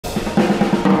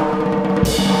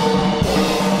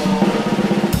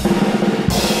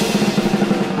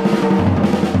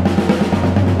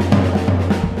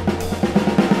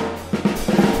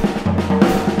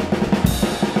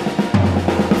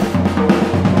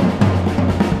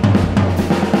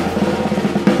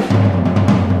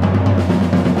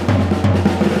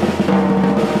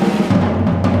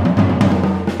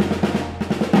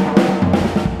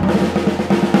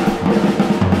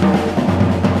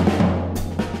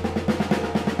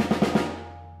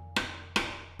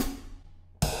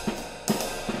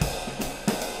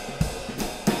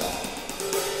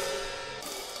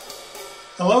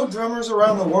Hello drummers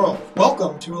around the world.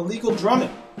 Welcome to Illegal Drumming.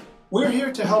 We're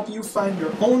here to help you find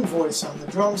your own voice on the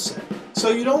drum set, so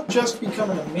you don't just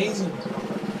become an amazing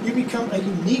drummer, you become a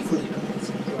uniquely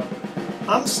amazing drummer.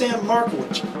 I'm Sam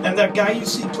Markowitz, and that guy you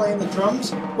see playing the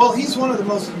drums, well, he's one of the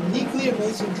most uniquely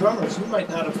amazing drummers you might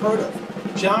not have heard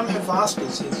of. John Hvasta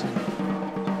is his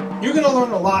name. You're going to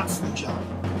learn a lot from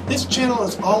John. This channel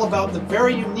is all about the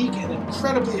very unique and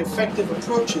incredibly effective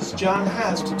approaches John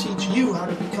has to teach you how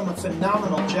to become a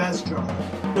phenomenal jazz drummer,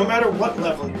 no matter what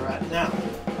level you're at now.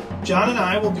 John and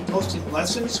I will be posting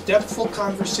lessons, depthful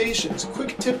conversations,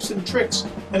 quick tips and tricks,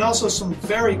 and also some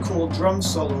very cool drum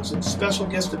solos and special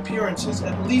guest appearances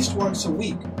at least once a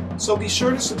week. So be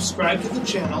sure to subscribe to the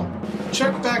channel,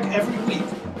 check back every week,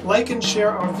 like and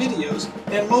share our videos,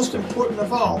 and most important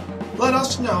of all, let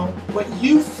us know what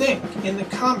you think in the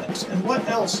comments and what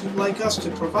else you'd like us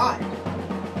to provide.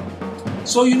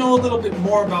 So you know a little bit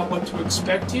more about what to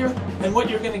expect here and what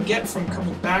you're going to get from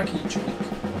coming back each week.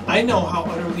 I know how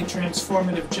utterly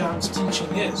transformative John's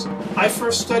teaching is. I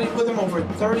first studied with him over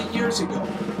 30 years ago,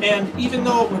 and even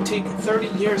though it would take 30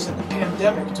 years in the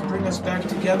pandemic to bring us back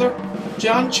together,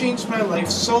 John changed my life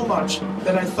so much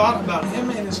that I thought about him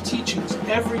and his teachings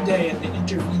every day in the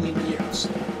intervening years.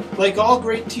 Like all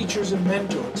great teachers and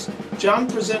mentors, John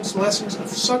presents lessons of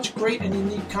such great and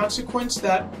unique consequence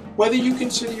that, whether you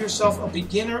consider yourself a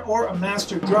beginner or a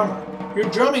master drummer, your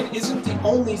drumming isn't the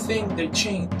only thing they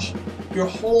change. Your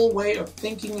whole way of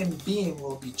thinking and being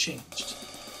will be changed.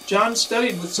 John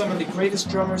studied with some of the greatest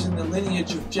drummers in the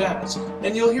lineage of jazz,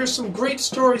 and you'll hear some great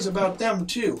stories about them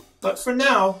too. But for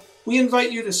now, we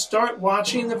invite you to start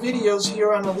watching the videos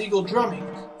here on Illegal Drumming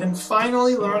and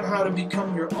finally learn how to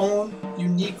become your own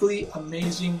uniquely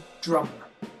amazing drummer.